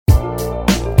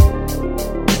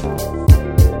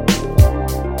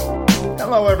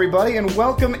Hello, everybody, and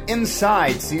welcome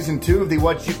inside Season 2 of the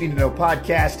What You Need to Know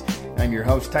podcast. I'm your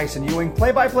host, Tyson Ewing,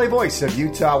 play-by-play voice of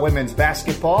Utah women's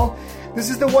basketball. This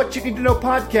is the What You Need to Know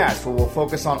podcast, where we'll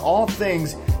focus on all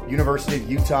things University of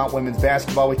Utah women's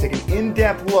basketball. We take an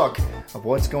in-depth look of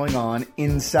what's going on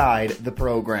inside the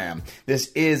program.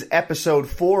 This is episode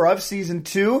 4 of Season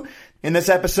 2. In this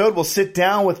episode, we'll sit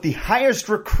down with the highest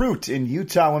recruit in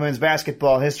Utah women's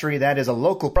basketball history. That is a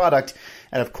local product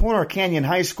out of Corner Canyon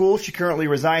High School. She currently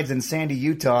resides in Sandy,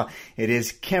 Utah. It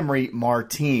is Kemry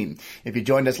Martine. If you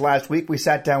joined us last week, we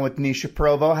sat down with Denisha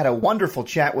Provo, had a wonderful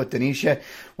chat with Denisha,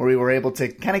 where we were able to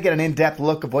kind of get an in-depth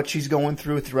look of what she's going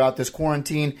through throughout this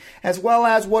quarantine, as well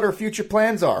as what her future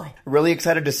plans are. Really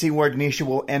excited to see where Denisha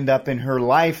will end up in her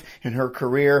life, in her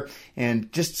career, and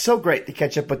just so great to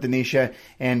catch up with Denisha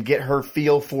and get her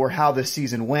feel for how the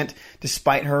season went,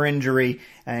 despite her injury,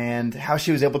 and how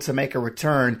she was able to make a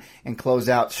return and close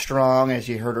out strong. As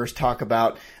you heard her talk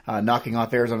about, knocking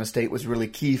off Arizona State was really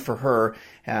key for her,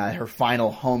 her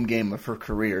final home game of her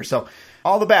career. So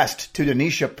all the best to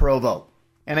Denisha Provo.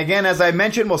 And again, as I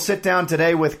mentioned, we'll sit down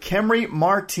today with Kemry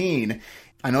Martine.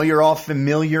 I know you're all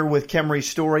familiar with Kemry's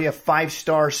story, a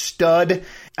 5-star stud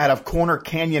out of Corner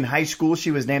Canyon High School.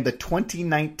 She was named the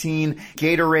 2019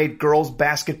 Gatorade Girls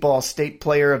Basketball State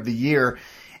Player of the Year.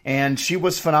 And she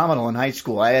was phenomenal in high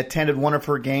school. I attended one of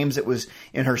her games. It was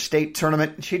in her state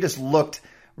tournament. She just looked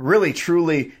really,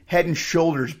 truly head and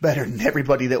shoulders better than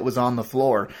everybody that was on the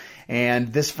floor.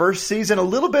 And this first season, a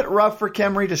little bit rough for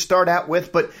Kemry to start out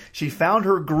with, but she found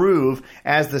her groove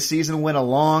as the season went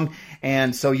along.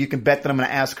 And so you can bet that I'm going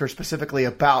to ask her specifically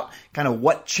about kind of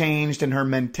what changed in her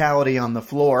mentality on the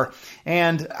floor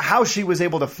and how she was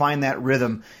able to find that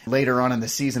rhythm later on in the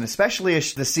season, especially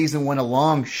as the season went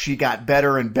along. She got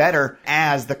better and better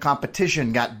as the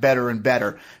competition got better and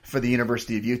better for the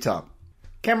University of Utah.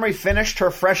 Kemry finished her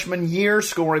freshman year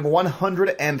scoring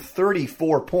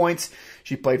 134 points.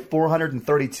 She played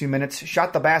 432 minutes,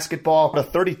 shot the basketball at a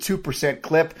 32%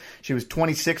 clip. She was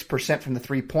 26% from the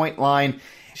three-point line.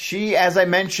 She, as I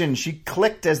mentioned, she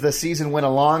clicked as the season went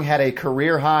along, had a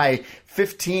career high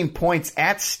 15 points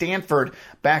at Stanford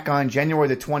back on January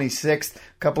the 26th. A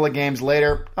couple of games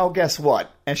later, guess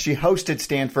what? As she hosted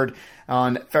Stanford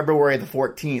on February the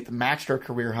 14th, matched her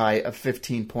career high of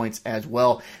 15 points as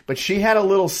well. But she had a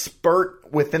little spurt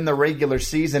within the regular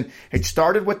season. It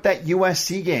started with that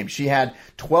USC game. She had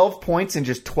 12 points in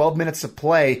just 12 minutes of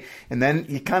play, and then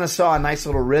you kind of saw a nice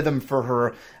little rhythm for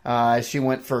her. She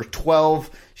went for 12.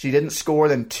 She didn't score,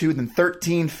 then 2, then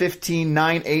 13, 15,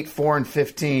 9, 8, 4, and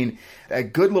 15. A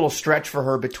good little stretch for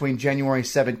her between January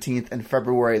 17th and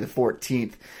February the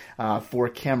 14th for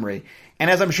Kemry. And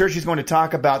as I'm sure she's going to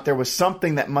talk about, there was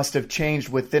something that must have changed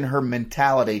within her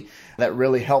mentality that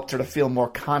really helped her to feel more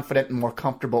confident and more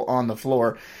comfortable on the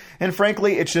floor. And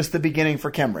frankly, it's just the beginning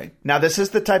for Kemry. Now, this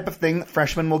is the type of thing that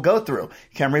freshmen will go through.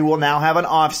 Kemry will now have an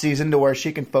off season to where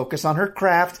she can focus on her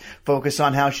craft, focus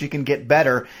on how she can get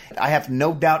better. I have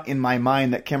no doubt in my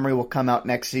mind that Kemry will come out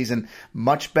next season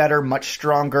much better, much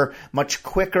stronger, much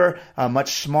quicker,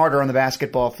 much smarter on the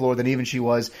basketball floor than even she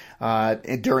was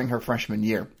during her freshman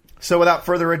year. So without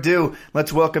further ado,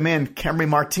 let's welcome in Kemry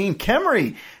Martine.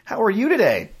 Kemry, how are you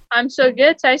today? I'm so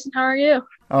good, Tyson. How are you?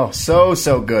 Oh,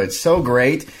 so good. So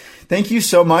great. Thank you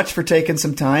so much for taking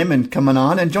some time and coming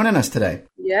on and joining us today.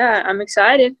 Yeah, I'm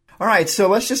excited. All right, so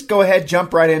let's just go ahead,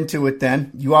 jump right into it then.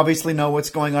 You obviously know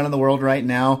what's going on in the world right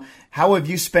now. How have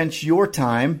you spent your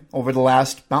time over the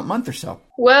last about month or so?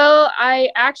 Well,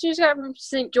 I actually just got from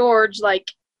St. George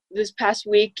this past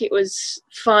week. It was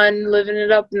fun living it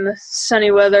up in the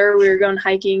sunny weather. We were going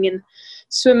hiking and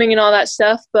swimming and all that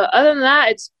stuff. But other than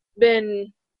that, it's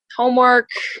been homework,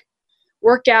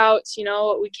 workouts,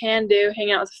 what we can do,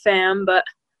 hang out with the fam. But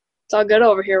it's all good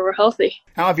over here. We're healthy.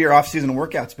 How have your off-season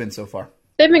workouts been so far?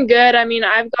 They've been good. I mean,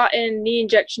 I've gotten knee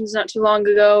injections not too long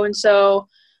ago, and so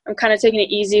I'm kind of taking it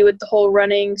easy with the whole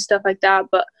running, stuff like that.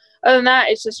 But other than that,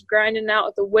 it's just grinding out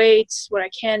with the weights, what I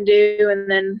can do, and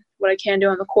then what I can do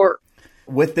on the court.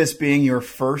 With this being your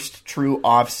first true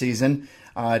off-season,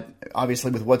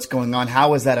 obviously with what's going on,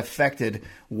 how has that affected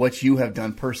what you have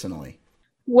done personally?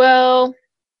 Well,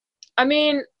 I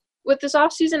mean, with this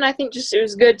off-season, I think it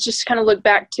was good just to kind of look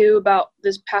back to about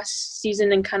this past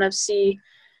season and kind of see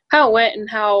how it went and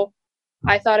how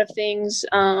I thought of things.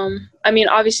 I mean,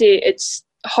 obviously it's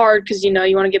hard because, you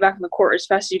want to get back on the court as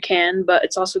fast as you can, but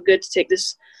it's also good to take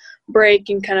this break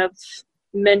and kind of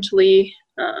mentally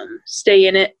stay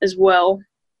in it as well.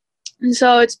 And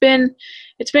so it's been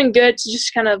good to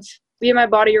just kind of give my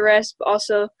body a rest, but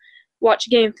also watch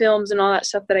game films and all that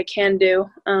stuff that I can do.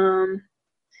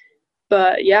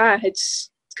 But yeah, it's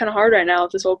it's kind of hard right now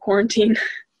with this whole quarantine.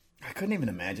 I couldn't even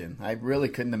imagine. I really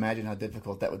couldn't imagine how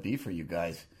difficult that would be for you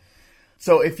guys.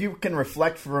 So if you can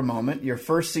reflect for a moment, your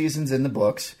first season's in the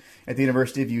books at the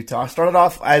University of Utah. Started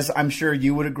off, as I'm sure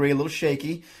you would agree, a little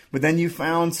shaky, but then you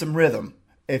found some rhythm.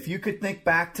 If you could think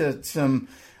back to some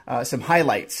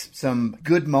highlights, some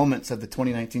good moments of the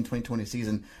 2019-2020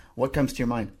 season, what comes to your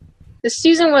mind? This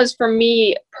season was, for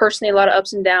me personally, a lot of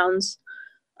ups and downs.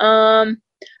 I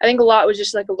think a lot was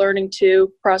just like a learning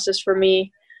process for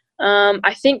me.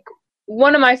 I think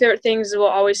one of my favorite things will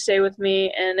always stay with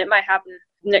me, and it might happen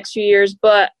next few years,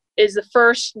 but is the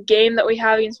first game that we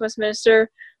have against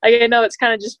Westminster. Like, I know it's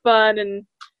kind of just fun and,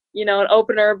 you know, an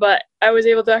opener, but I was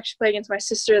able to actually play against my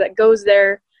sister that goes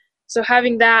there. So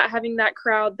having that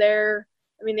crowd there,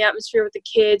 I mean, the atmosphere with the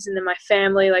kids and then my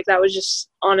family, like, that was just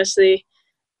honestly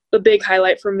a big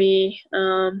highlight for me.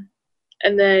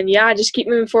 And then, yeah, I just keep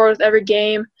moving forward with every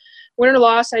game. Win or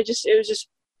loss, it was just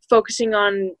focusing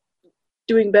on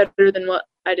doing better than what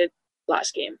I did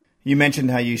last game. You mentioned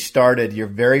how you started your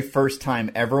very first time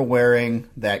ever wearing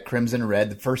that crimson red,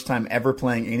 the first time ever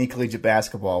playing any collegiate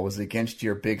basketball was against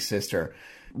your big sister.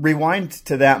 Rewind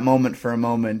to that moment for a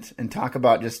moment and talk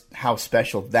about just how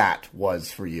special that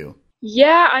was for you.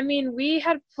 Yeah, I mean, we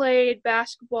had played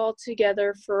basketball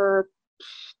together for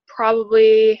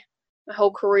probably my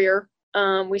whole career.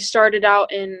 We started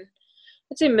out in,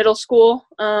 I'd say, middle school.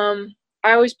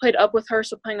 I always played up with her,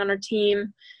 so playing on her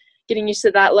team, getting used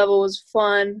to that level was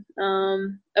fun.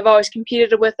 I've always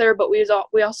competed with her, but we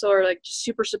also are like just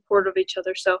super supportive of each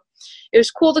other. So it was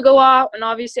cool to go out, and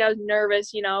obviously I was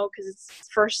nervous, you know, because it's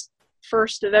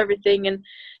first of everything, and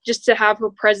just to have her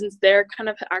presence there kind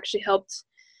of actually helped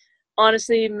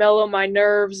honestly mellow my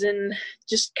nerves and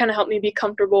just kind of helped me be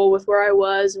comfortable with where I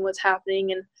was and what's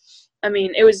happening. And I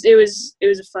mean, it was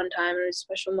a fun time. It was a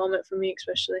special moment for me,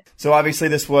 especially. So obviously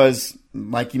this was,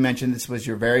 like you mentioned, this was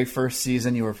your very first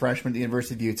season. You were a freshman at the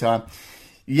University of Utah.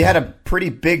 You had a pretty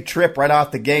big trip right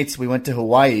off the gates. We went to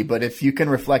Hawaii, but if you can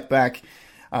reflect back,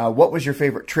 what was your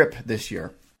favorite trip this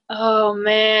year? Oh,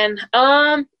 man.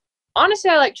 Honestly,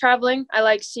 I like traveling. I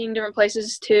like seeing different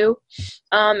places too.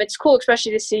 It's cool,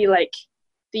 especially to see like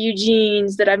the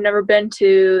Eugenes that I've never been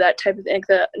to, that type of thing. Like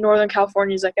the Northern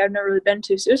Californias, like I've never really been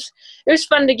to. So it was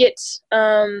fun to get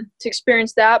to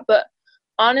experience that. But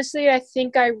honestly, I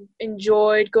think I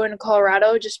enjoyed going to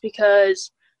Colorado just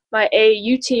because my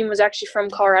AAU team was actually from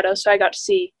Colorado, so I got to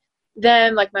see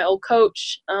them, like my old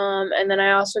coach, and then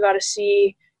I also got to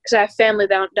see, because I have family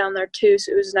down there too,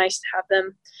 so it was nice to have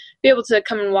them be able to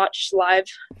come and watch live.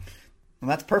 Well,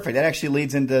 that's perfect. That actually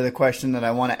leads into the question that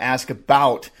I want to ask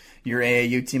about your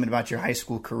AAU team and about your high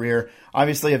school career.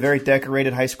 Obviously, a very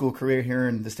decorated high school career here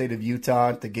in the state of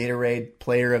Utah, the Gatorade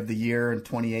Player of the Year in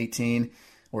 2018,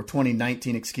 or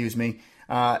 2019, excuse me.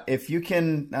 If you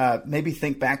can maybe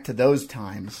think back to those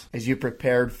times as you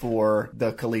prepared for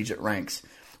the collegiate ranks,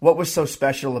 what was so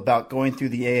special about going through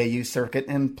the AAU circuit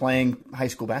and playing high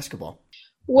school basketball?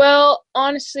 Well,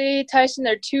 honestly, Tyson,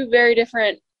 they're two very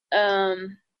different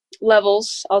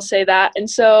levels, I'll say that. And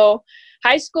so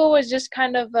high school was just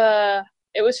kind of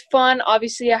it was fun.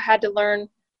 Obviously, I had to learn,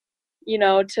 you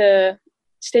know, to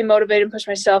stay motivated and push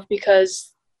myself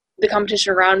because the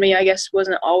competition around me, I guess,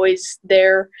 wasn't always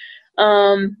there.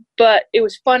 But it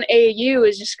was fun. AAU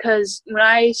is just because when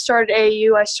I started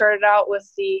AAU, I started out with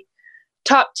the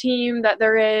top team that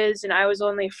there is, and I was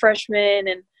only a freshman,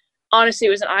 and honestly,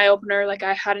 it was an eye-opener. Like,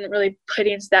 I hadn't really played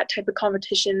against that type of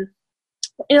competition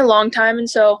in a long time, and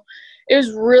so it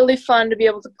was really fun to be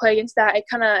able to play against that. It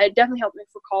definitely helped me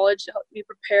for college. It helped me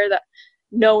prepare, that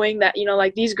knowing that, you know,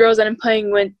 like these girls that I'm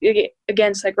playing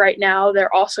against, like right now,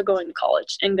 they're also going to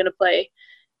college and going to play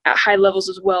at high levels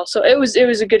as well. So it was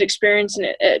a good experience, and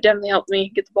it definitely helped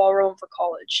me get the ball rolling for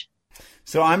college.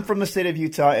 So I'm from the state of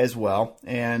Utah as well,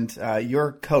 and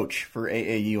your coach for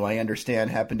AAU, I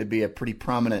understand, happened to be a pretty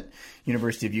prominent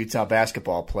University of Utah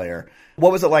basketball player.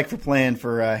 What was it like for playing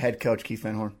for head coach Keith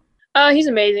Van Horn? He's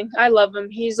amazing. I love him.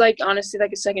 He's honestly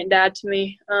like a second dad to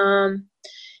me.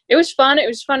 It was fun. It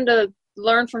was fun to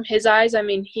learn from his eyes. I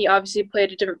mean, he obviously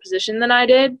played a different position than I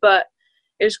did, but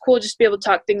it was cool just to be able to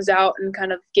talk things out and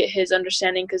kind of get his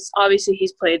understanding, because obviously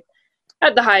he's played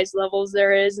at the highest levels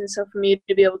there is. And so for me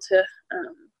to be able to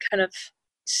kind of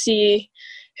see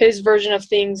his version of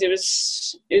things, it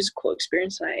was a cool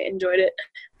experience, and I enjoyed it.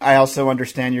 I also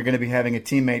understand you're going to be having a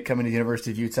teammate coming to the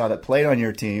University of Utah that played on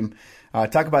your team.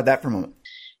 Talk about that for a moment.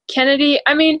 Kennedy,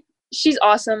 I mean, she's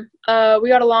awesome. We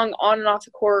got along on and off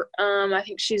the court. I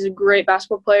think she's a great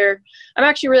basketball player. I'm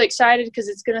actually really excited because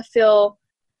it's going to feel,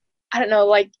 I don't know,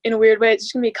 like in a weird way, it's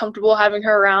just going to be comfortable having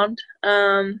her around.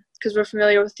 because we're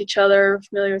familiar with each other,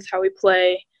 familiar with how we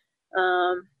play.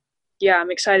 Yeah,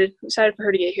 I'm excited for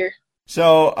her to get here.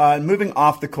 So moving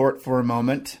off the court for a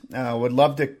moment, would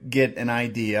love to get an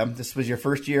idea. This was your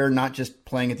first year, not just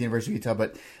playing at the University of Utah,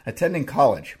 but attending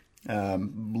college. A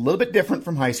little bit different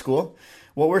from high school.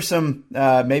 What were some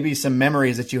maybe some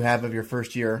memories that you have of your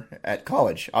first year at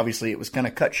college? Obviously, it was kind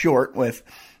of cut short with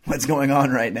what's going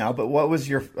on right now, but what was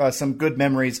your some good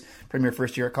memories from your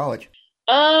first year at college?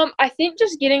 I think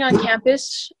just getting on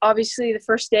campus, obviously the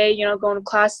first day, going to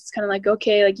class, it's kind of like,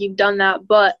 okay, like you've done that.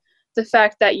 But the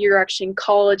fact that you're actually in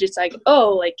college, it's like,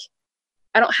 oh, like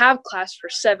I don't have class for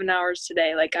 7 hours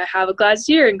today. Like I have a class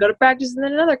here and go to practice and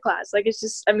then another class. Like it's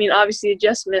just, obviously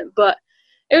adjustment, but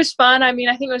it was fun. I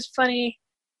think it was funny,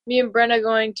 me and Brenda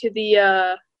going to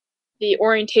the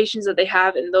orientations that they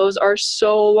have, and those are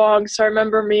so long. So I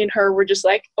remember me and her were just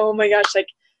like, oh my gosh, like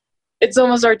it's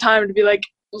almost our time to be like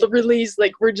released.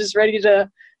 Like we're just ready to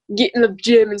get in the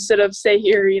gym instead of stay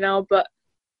here, but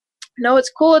no,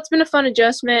 it's cool. It's been a fun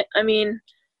adjustment.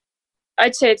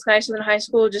 I'd say it's nicer than high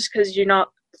school just because you're not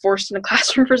forced in a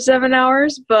classroom for 7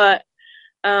 hours. But,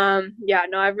 yeah,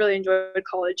 no, I've really enjoyed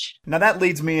college. Now that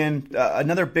leads me in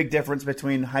another big difference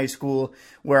between high school,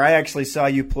 where I actually saw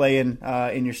you play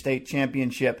in your state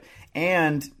championship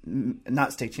and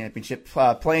not state championship,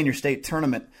 play in your state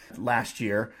tournament last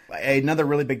year. Another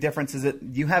really big difference is that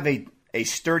you have a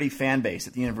sturdy fan base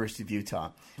at the University of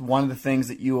Utah. One of the things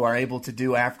that you are able to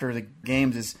do after the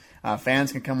games is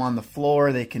fans can come on the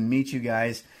floor, they can meet you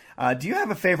guys. Do you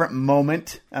have a favorite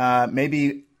moment,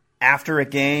 maybe after a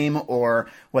game or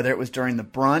whether it was during the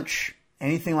brunch,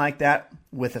 anything like that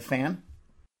with a fan?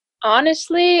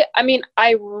 Honestly,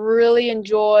 I really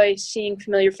enjoy seeing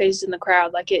familiar faces in the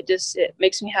crowd. Like it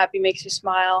makes me happy, makes me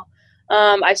smile.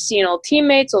 I've seen old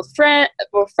teammates, old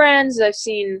friends. I've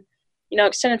seen,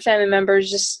 extended family members.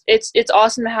 Just it's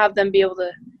awesome to have them be able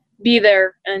to be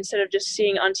there instead of just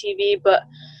seeing on TV. But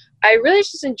I really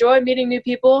just enjoy meeting new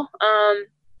people.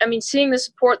 Seeing the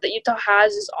support that Utah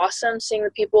has is awesome. Seeing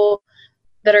the people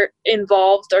that are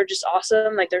involved are just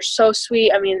awesome. Like they're so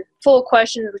sweet. Full of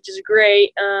questions, which is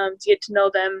great to get to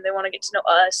know them. They want to get to know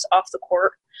us off the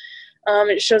court.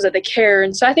 It shows that they care.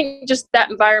 And so I think just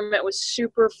that environment was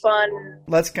super fun.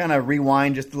 Let's kind of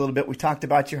rewind just a little bit. We talked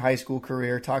about your high school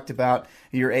career, talked about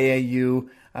your AAU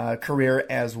career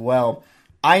as well.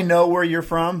 I know where you're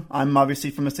from. I'm obviously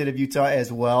from the state of Utah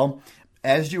as well.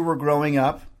 As you were growing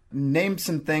up, name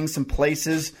some things, some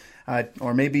places,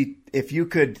 or maybe if you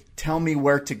could tell me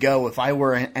where to go if I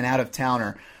were an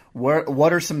out-of-towner,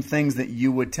 what are some things that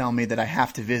you would tell me that I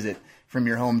have to visit from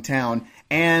your hometown,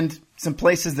 and some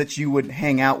places that you would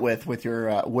hang out with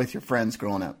your friends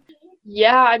growing up?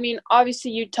 Yeah,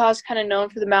 obviously Utah's kind of known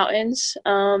for the mountains.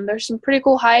 There's some pretty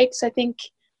cool hikes. I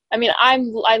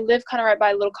live kind of right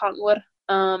by Little Cottonwood,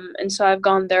 and so I've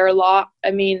gone there a lot.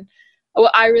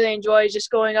 What I really enjoy is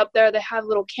just going up there. They have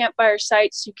little campfire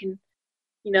sites. You can,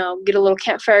 get a little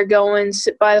campfire going,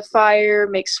 sit by the fire,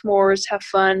 make s'mores, have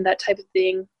fun, that type of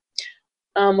thing,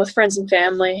 with friends and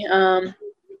family.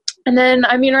 And then,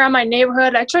 around my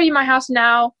neighborhood, I show you my house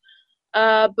now,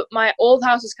 but my old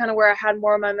house is kind of where I had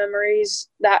more of my memories.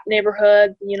 That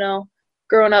neighborhood,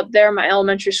 growing up there, my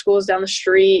elementary school is down the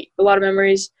street, a lot of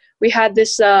memories. We had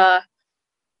this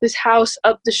house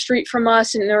up the street from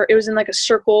us, and it was in like a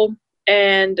circle,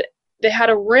 and they had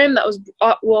a rim that was,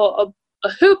 a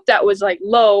hoop that was like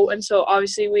low. And so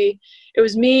obviously it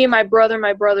was me, my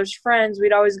brother's friends.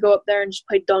 We'd always go up there and just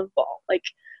play dunk ball. Like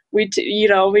we'd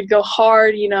go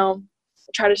hard,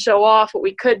 try to show off what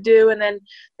we could do. And then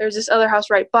there's this other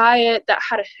house right by it that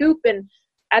had a hoop, and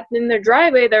in their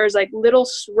driveway, there was like little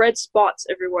red spots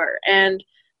everywhere. And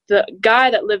the guy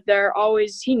that lived there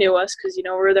he knew us because, we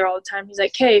were there all the time. He's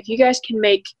like, hey, if you guys can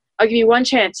I'll give you one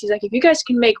chance. He's like, if you guys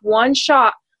can make one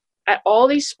shot at all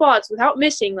these spots without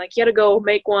missing, like you got to go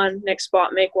make one, next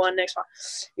spot, make one, next spot.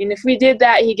 And if we did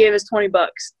that, he gave us $20,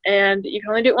 and you can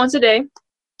only do it once a day.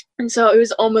 And so it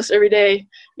was almost every day.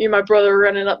 Me and my brother were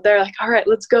running up there like, all right,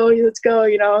 let's go. We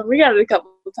got it a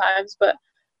couple of times, but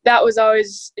that was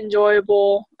always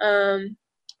enjoyable.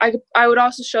 I would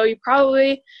also show you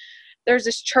probably there's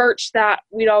this church that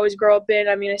we'd always grow up in.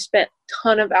 I spent a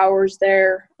ton of hours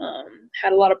there,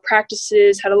 had a lot of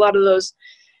practices, had a lot of those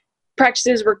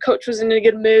practices where coach was in a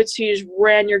good mood, so you just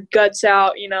ran your guts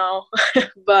out,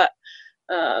 But,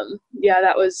 yeah,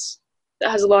 that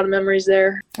has a lot of memories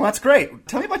there. Well, that's great.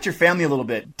 Tell me about your family a little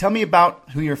bit. Tell me about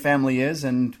who your family is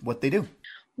and what they do.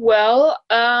 Well,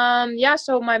 yeah,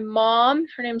 so my mom,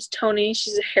 her name's Tony.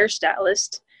 She's a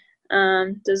hairstylist,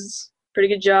 does a pretty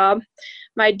good job.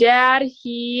 My dad,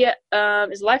 he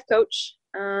is a life coach,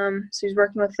 so he's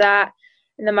working with that.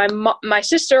 And then my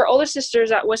sister, older sister,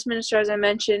 is at Westminster, as I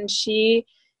mentioned. She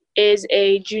is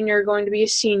a junior going to be a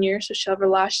senior, so she'll have her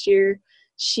last year.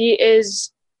 She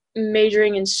is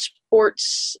majoring in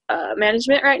sports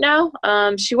management right now.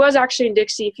 She was actually in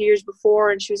Dixie a few years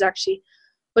before, and she was actually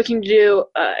looking to do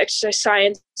exercise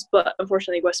science, but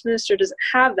unfortunately Westminster doesn't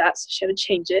have that, so she had to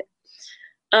change it.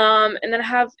 And then I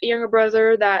have a younger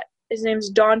brother that his name's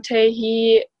Dante.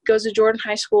 He goes to Jordan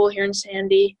High School here in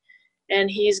Sandy, and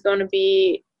he's going to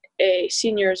be a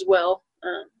senior as well.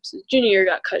 So his junior year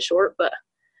got cut short, but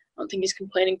I don't think he's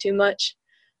complaining too much.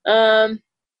 And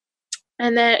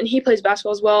then he plays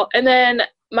basketball as well. And then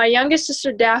my youngest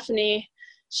sister, Daphne,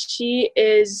 she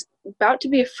is about to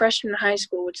be a freshman in high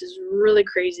school, which is really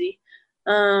crazy.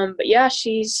 But yeah,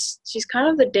 she's kind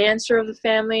of the dancer of the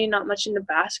family, not much into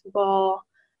basketball,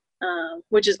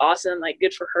 which is awesome, like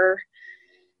good for her.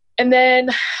 And then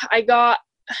I got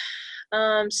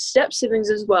step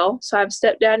siblings as well. So I have a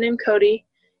stepdad named Cody.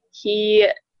 He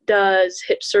does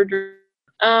hip surgery.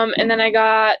 And then I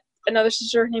got another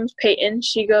sister named Peyton.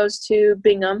 She goes to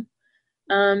Bingham.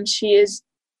 She is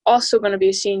also going to be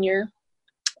a senior,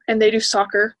 and they do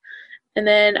soccer. And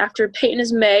then after Peyton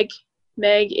is Meg.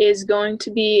 Meg is going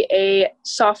to be a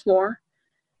sophomore,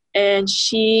 and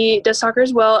she does soccer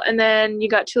as well. And then you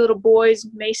got two little boys,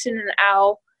 Mason and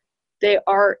Al. They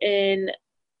are in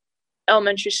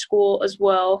elementary school as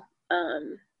well.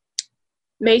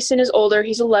 Mason is older.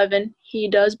 He's 11. He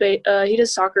does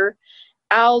soccer.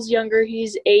 Al's younger.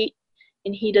 He's 8,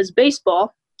 and he does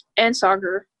baseball and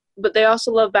soccer. But they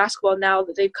also love basketball now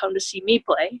that they've come to see me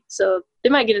play. So they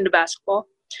might get into basketball.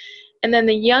 And then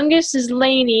the youngest is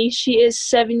Lainey. She is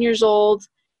 7 years old.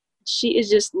 She is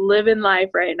just living life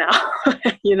right now.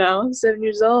 7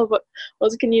 years old. What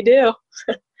else can you do?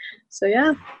 So,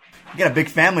 yeah. You got a big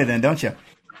family then, don't you?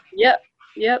 Yep.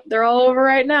 They're all over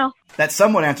right now. That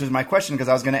somewhat answers my question, because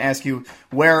I was going to ask you,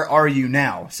 where are you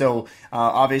now? So,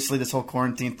 obviously, this whole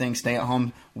quarantine thing, stay at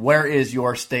home. Where is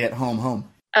your stay-at-home home?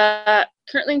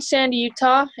 Currently in Sandy,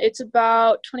 Utah. It's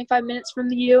about 25 minutes from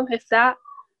the U, if that.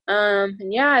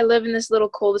 And yeah, I live in this little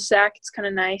cul-de-sac. It's kind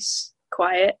of nice,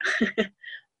 quiet.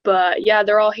 But yeah,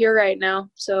 they're all here right now.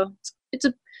 So it's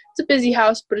a busy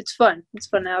house, but it's fun. It's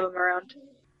fun to have them around.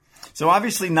 So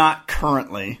obviously not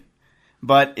currently,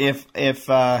 but if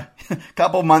a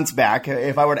couple months back,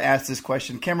 if I were to ask this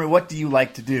question, Camry, what do you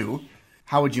like to do?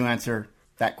 How would you answer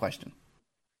that question?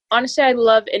 Honestly, I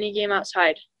love any game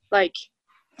outside, like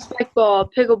spikeball,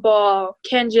 pickleball,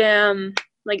 can jam,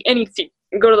 like anything.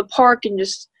 Go to the park and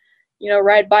just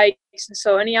ride bikes. And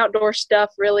so any outdoor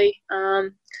stuff, really.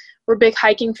 We're a big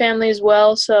hiking family as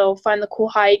well, so find the cool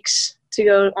hikes to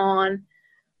go on.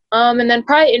 And then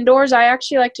probably indoors, I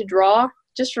actually like to draw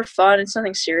just for fun. It's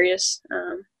nothing serious.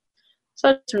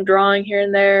 So some drawing here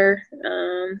and there.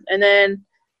 And then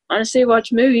honestly,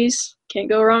 watch movies. Can't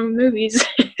go wrong with movies.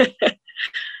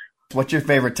 What's your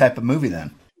favorite type of movie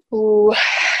then? Ooh,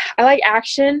 I like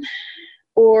action,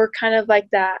 or kind of like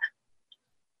that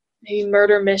maybe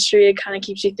murder mystery. It kind of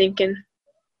keeps you thinking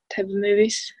type of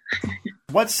movies.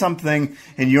 What's something,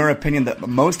 in your opinion, that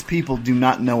most people do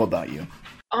not know about you?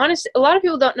 Honestly, a lot of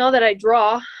people don't know that I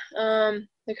draw.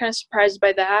 They're kind of surprised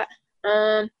by that.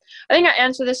 I think I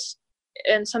answered this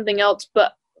in something else,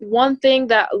 but one thing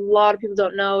that a lot of people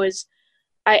don't know is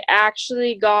I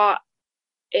actually got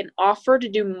an offer to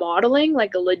do modeling,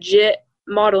 like a legit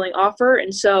modeling offer.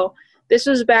 And so this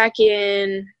was back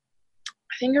in,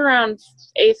 I think, around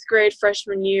 8th grade,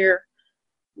 freshman year,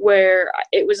 where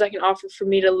it was like an offer for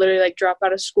me to literally like drop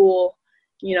out of school,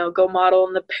 go model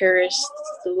in the Paris,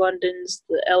 the Londons,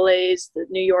 the LAs, the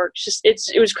New Yorks.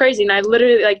 It was crazy. And I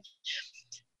literally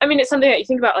it's something that you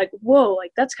think about, like, whoa,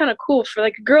 like that's kind of cool for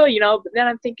like a girl, but then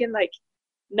I'm thinking like,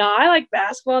 nah, I like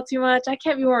basketball too much. I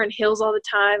can't be wearing heels all the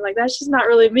time. Like, that's just not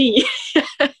really me.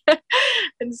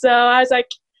 And so I was like,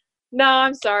 no,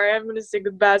 I'm sorry. I'm going to stick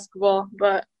with basketball.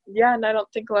 But yeah, and I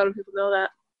don't think a lot of people know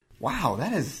that. Wow,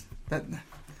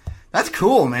 that's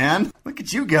cool, man. Look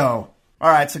at you go. All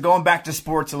right, so going back to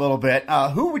sports a little bit,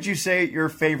 who would you say your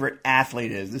favorite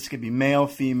athlete is? This could be male,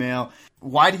 female.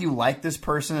 Why do you like this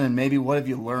person, and maybe what have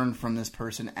you learned from this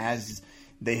person as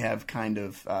they have kind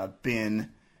of been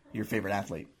your favorite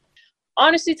athlete?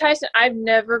 Honestly, Tyson, I've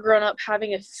never grown up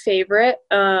having a favorite.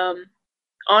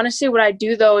 Honestly, what I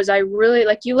do, though, is I really,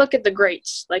 like, you look at the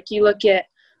greats. Like, you look at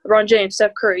LeBron James,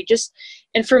 Steph Curry.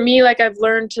 And for me, like, I've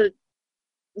learned to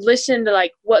listen to,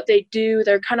 like, what they do,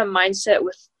 their kind of mindset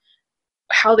with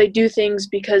how they do things,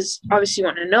 because obviously you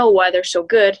want to know why they're so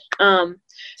good. And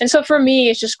so for me,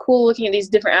 it's just cool looking at these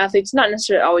different athletes, not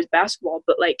necessarily always basketball,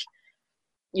 but, like,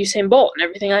 Usain Bolt and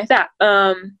everything like that.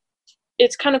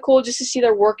 it's kind of cool just to see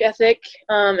their work ethic.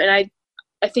 And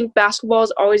I think basketball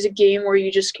is always a game where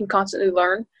you just can constantly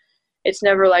learn. It's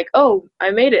never like, oh, I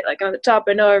made it. Like, on the top,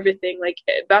 I know everything. Like,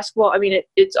 basketball, I mean,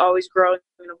 it's always growing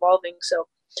and evolving. So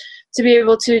to be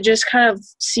able to just kind of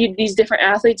see these different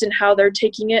athletes and how they're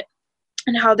taking it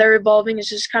and how they're evolving is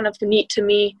just kind of neat to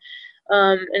me.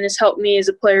 And it's helped me as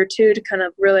a player, too, to kind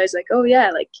of realize, like, oh, yeah,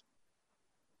 like,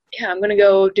 yeah, I'm going to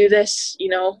go do this,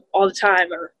 all the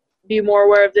time, or be more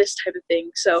aware of this type of thing.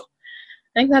 So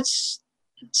I think that's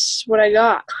what I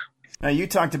got. Now, you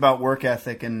talked about work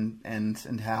ethic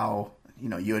and how,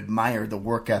 you admire the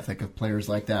work ethic of players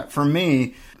like that. For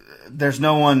me, there's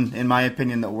no one, in my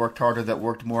opinion, that worked harder, that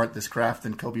worked more at this craft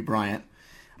than Kobe Bryant.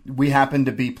 We happened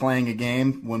to be playing a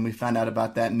game when we found out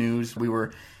about that news. We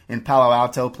were in Palo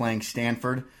Alto playing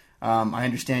Stanford. I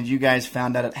understand you guys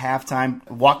found out at halftime.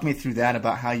 Walk me through that,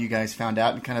 about how you guys found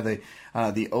out and kind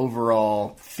of the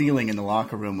overall feeling in the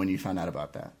locker room when you found out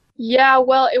about that. Yeah,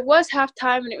 well, it was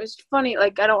halftime, and it was funny.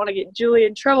 Like, I don't want to get Julie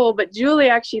in trouble, but Julie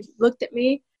actually looked at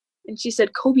me, and she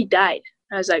said, Kobe died.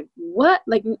 I was like, what?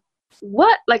 Like,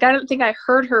 what? Like, I don't think I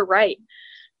heard her right.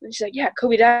 And she's like, yeah,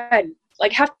 Kobe died.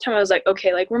 Like, halftime, I was like,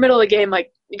 okay, like, we're middle of the game.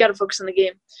 Like, you got to focus on the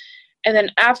game. And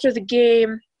then after the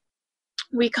game,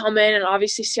 we come in and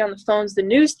obviously see on the phones the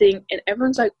news thing, and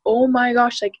everyone's like, oh, my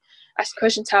gosh, like, asking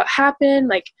questions how it happened.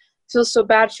 Like, feels so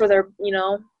bad for their,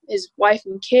 his wife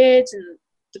and kids and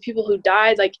the people who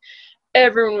died. Like,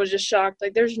 everyone was just shocked.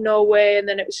 Like, there's no way. And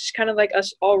then it was just kind of like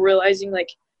us all realizing, like,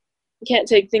 you can't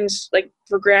take things, like,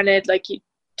 for granted. Like,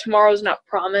 tomorrow's not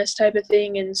promised type of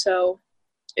thing. And so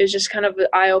it was just kind of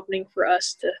eye-opening for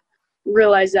us to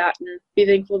realize that and be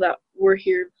thankful that we're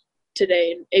here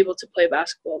today and able to play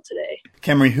basketball today.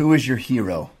 Camry, who is your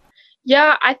hero?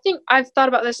 Yeah, I think I've thought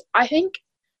about this. I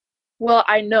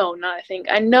know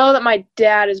that my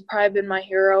dad has probably been my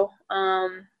hero.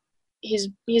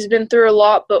 He's been through a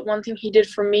lot, but one thing he did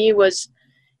for me was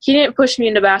he didn't push me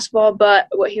into basketball, but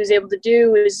what he was able to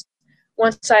do is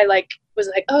once I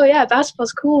was like, oh yeah,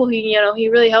 basketball's cool. He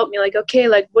really helped me, like, okay,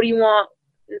 like, what do you want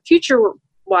in the future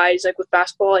wise, like, with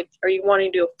basketball? Like, are you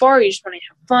wanting to go far? Or you just want to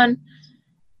have fun?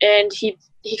 And he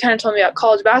kind of told me about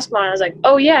college basketball, and I was like,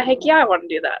 oh yeah, heck yeah, I want to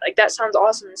do that. Like, that sounds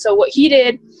awesome. And so what he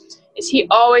did is he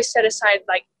always set aside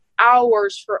like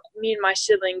hours for me and my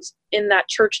siblings in that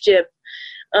church gym,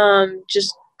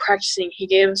 just practicing. He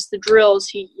gave us the drills.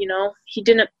 He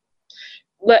didn't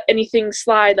let anything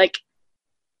slide. Like,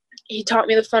 he taught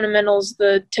me the fundamentals,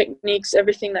 the techniques,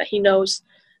 everything that he knows.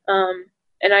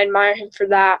 And I admire him for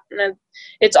that. And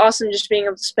it's awesome just being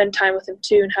able to spend time with him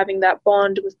too, and having that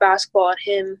bond with basketball and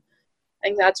him. I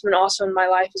think that's been awesome in my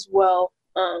life as well.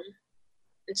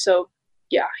 And so,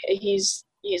 yeah, he's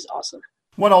awesome.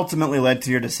 What ultimately led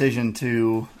to your decision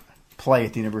to play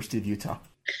at the University of Utah?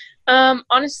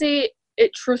 Honestly,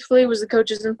 it truthfully was the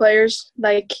coaches and players.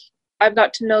 Like, I've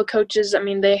got to know coaches. I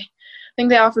mean, I think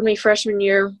they offered me freshman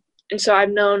year, and so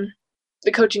I've known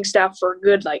the coaching staff for a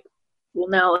good,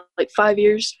 5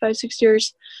 years, 6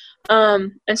 years.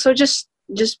 And so just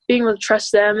being able to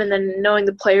trust them, and then knowing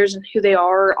the players and who they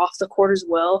are off the court as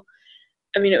well.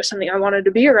 I mean, it was something I wanted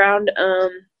to be around.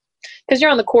 Because you're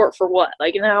on the court for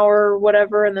an hour or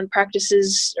whatever, and then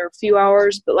practices are a few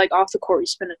hours, but off the court you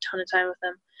spend a ton of time with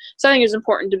them. So I think it's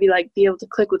important to be able to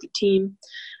click with the team.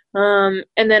 And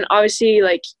then obviously,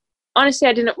 honestly,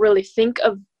 I didn't really think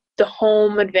of the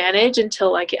home advantage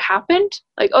until it happened.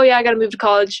 Oh yeah, I got to move to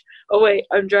college. Oh wait,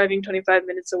 I'm driving 25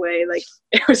 minutes away.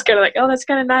 It was kind of oh, that's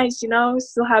kind of nice,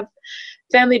 still have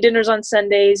family dinners on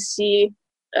Sundays, see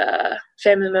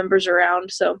family members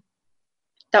around. So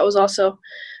that was also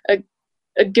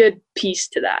a good piece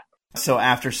to that. So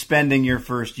after spending your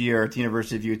first year at the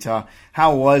University of Utah,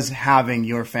 how was having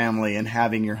your family and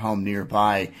having your home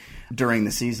nearby during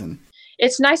the season?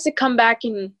 It's nice to come back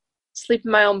and sleep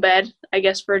in my own bed, I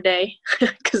guess, for a day,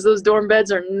 because those dorm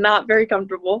beds are not very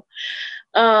comfortable.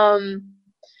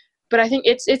 But I think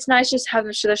it's nice just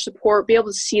having their support, be able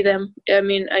to see them. I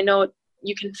mean, I know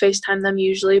you can FaceTime them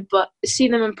usually, but see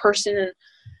them in person and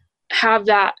have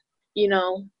that,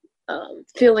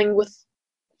 feeling with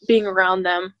being around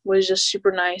them was just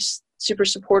super nice, super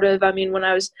supportive. I mean, when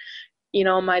I was,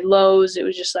 my lows, it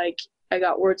was just I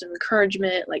got words of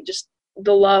encouragement, just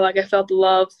the love, I felt the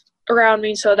love around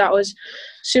me. So that was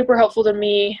super helpful to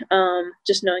me,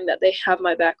 just knowing that they have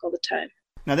my back all the time.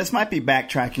 Now, this might be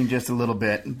backtracking just a little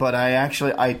bit, but I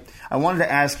wanted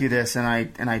to ask you this, and I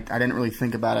didn't really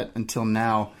think about it until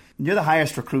now. You're the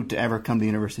highest recruit to ever come to the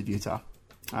University of Utah,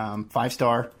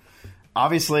 5-star.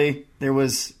 Obviously,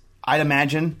 I'd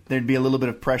imagine there'd be a little bit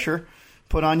of pressure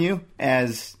put on you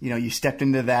as you stepped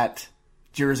into that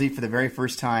jersey for the very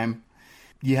first time.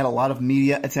 You had a lot of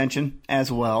media attention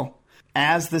as well.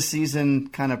 As the season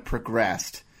kind of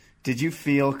progressed, did you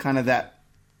feel kind of that,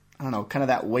 I don't know, kind of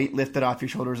that weight lifted off your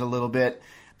shoulders a little bit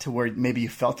to where maybe you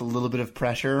felt a little bit of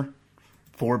pressure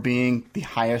for being the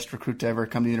highest recruit to ever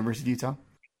come to the University of Utah?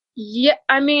 Yeah,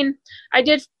 I mean, I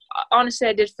did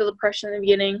feel the pressure in the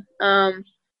beginning.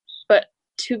 But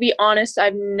to be honest,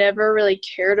 I've never really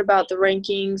cared about the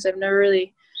rankings. I've never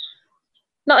really,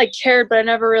 not like cared, but I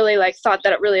never really like thought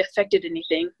that it really affected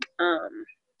anything.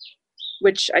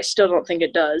 Which I still don't think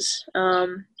it does.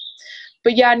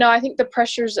 But yeah, no, I think the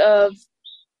pressures of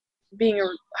being a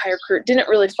high recruit didn't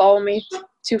really follow me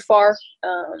too far.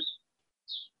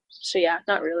 So yeah,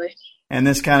 not really. And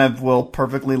this kind of will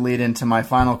perfectly lead into my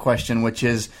final question, which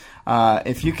is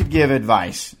if you could give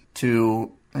advice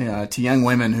to young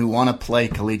women who want to play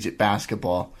collegiate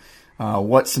basketball,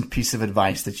 what's some piece of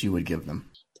advice that you would give them?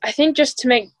 I think just to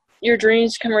make your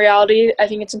dreams come reality, I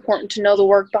think it's important to know the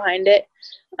work behind it.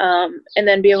 And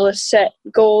then be able to set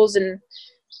goals and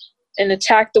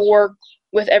attack the work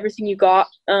with everything you got.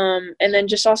 And then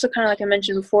just also kind of like I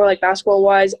mentioned before, like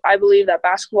basketball-wise, I believe that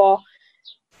basketball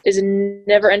is a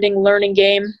never-ending learning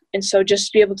game. And so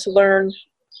just be able to learn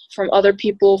from other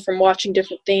people, from watching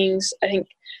different things. I think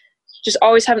just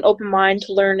always have an open mind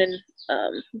to learn and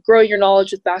grow your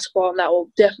knowledge with basketball, and that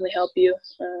will definitely help you.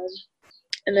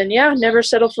 And then, yeah, never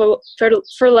settle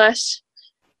for less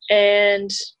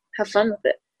and have fun with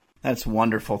it. That's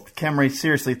wonderful. Kemery,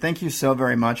 seriously, thank you so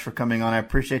very much for coming on. I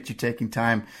appreciate you taking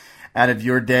time out of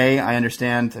your day. I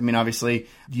understand, obviously,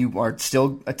 you are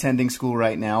still attending school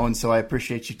right now, and so I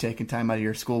appreciate you taking time out of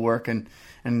your schoolwork and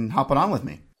hopping on with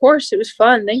me. Of course, it was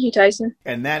fun. Thank you, Tyson.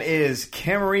 And that is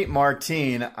Kemery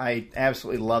Martine. I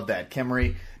absolutely love that.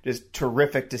 Kemery, just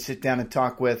terrific to sit down and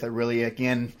talk with. I really,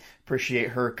 again, appreciate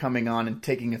her coming on and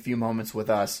taking a few moments with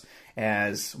us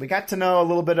as we got to know a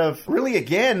little bit of, really,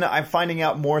 again, I'm finding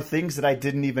out more things that I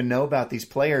didn't even know about these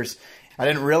players. I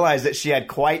didn't realize that she had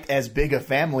quite as big a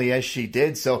family as she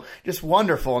did. So just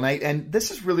wonderful. And this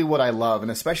is really what I love.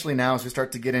 And especially now as we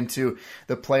start to get into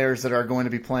the players that are going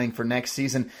to be playing for next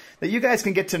season, that you guys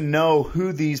can get to know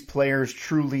who these players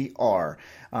truly are.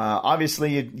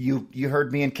 Obviously, you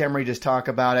heard me and Kemery just talk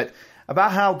about it,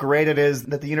 about how great it is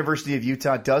that the University of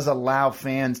Utah does allow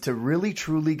fans to really,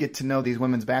 truly get to know these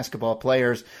women's basketball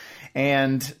players.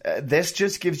 And this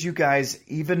just gives you guys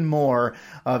even more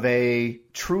of a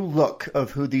true look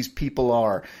of who these people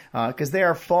are, because they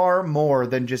are far more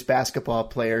than just basketball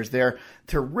players. They're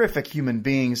terrific human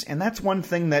beings. And that's one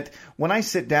thing that when I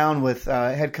sit down with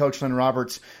head coach Lynn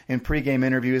Roberts in pregame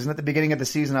interviews, and at the beginning of the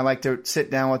season, I like to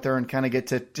sit down with her and kind of get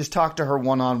to just talk to her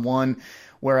one-on-one,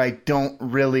 where I don't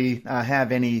really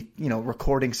have any,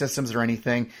 recording systems or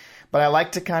anything. But I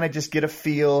like to kind of just get a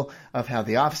feel of how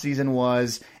the off season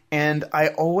was. And I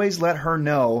always let her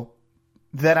know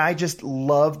that I just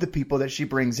love the people that she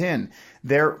brings in.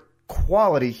 They're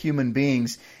quality human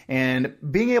beings. And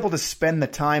being able to spend the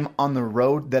time on the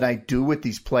road that I do with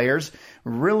these players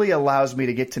really allows me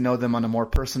to get to know them on a more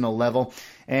personal level.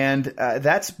 And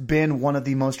that's been one of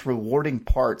the most rewarding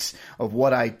parts of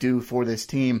what I do for this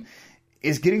team,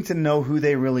 is getting to know who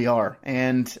they really are.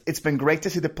 And it's been great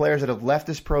to see the players that have left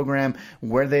this program,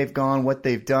 where they've gone, what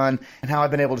they've done, and how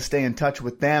I've been able to stay in touch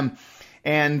with them.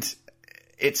 And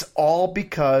it's all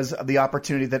because of the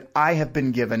opportunity that I have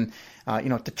been given,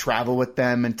 to travel with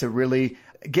them and to really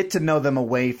get to know them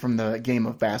away from the game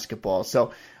of basketball.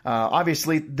 So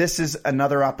obviously this is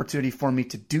another opportunity for me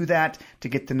to do that, to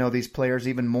get to know these players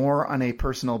even more on a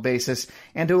personal basis,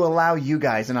 and to allow you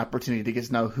guys an opportunity to get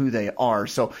to know who they are.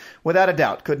 So without a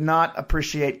doubt, could not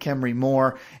appreciate Kemery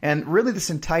more, and really this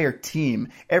entire team.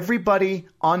 Everybody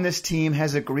on this team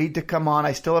has agreed to come on.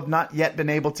 I still have not yet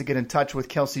been able to get in touch with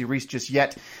Kelsey Reese just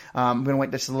yet. I'm going to wait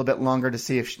just a little bit longer to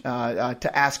see if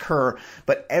to ask her.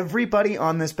 But everybody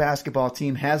on this basketball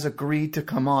team has agreed to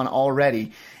come on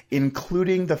already,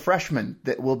 including the freshmen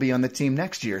that will be on the team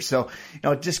next year. So,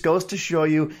 it just goes to show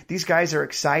you these guys are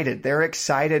excited. They're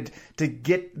excited to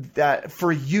get that,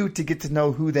 for you to get to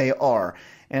know who they are.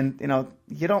 And,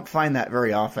 you don't find that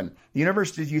very often. The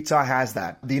University of Utah has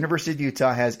that. The University of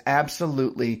Utah has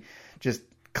absolutely just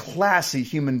classy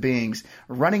human beings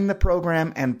running the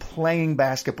program and playing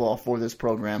basketball for this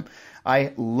program.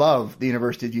 I love the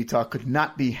University of Utah. Could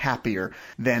not be happier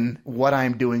than what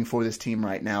I'm doing for this team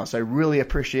right now. So I really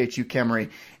appreciate you, Kemery,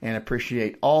 and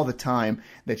appreciate all the time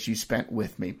that you spent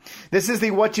with me. This is the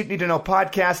What You Need to Know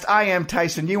podcast. I am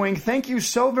Tyson Ewing. Thank you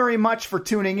so very much for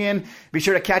tuning in. Be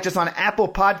sure to catch us on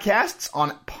Apple Podcasts,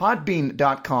 on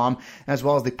Podbean.com, as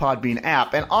well as the Podbean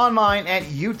app, and online at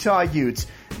UtahUtes.com.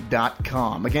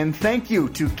 Again, thank you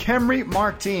to Kemery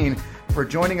Martine for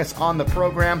joining us on the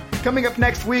program. Coming up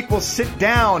next week, we'll sit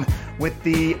down with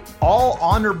the all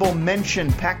honorable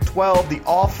mention Pac-12, the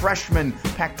all freshman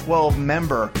Pac-12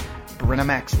 member, Brenna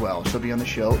Maxwell. She'll be on the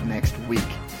show next week.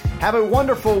 Have a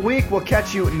wonderful week. We'll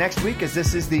catch you next week as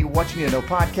this is the What You Need to Know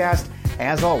podcast.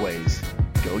 As always,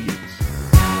 go Utes.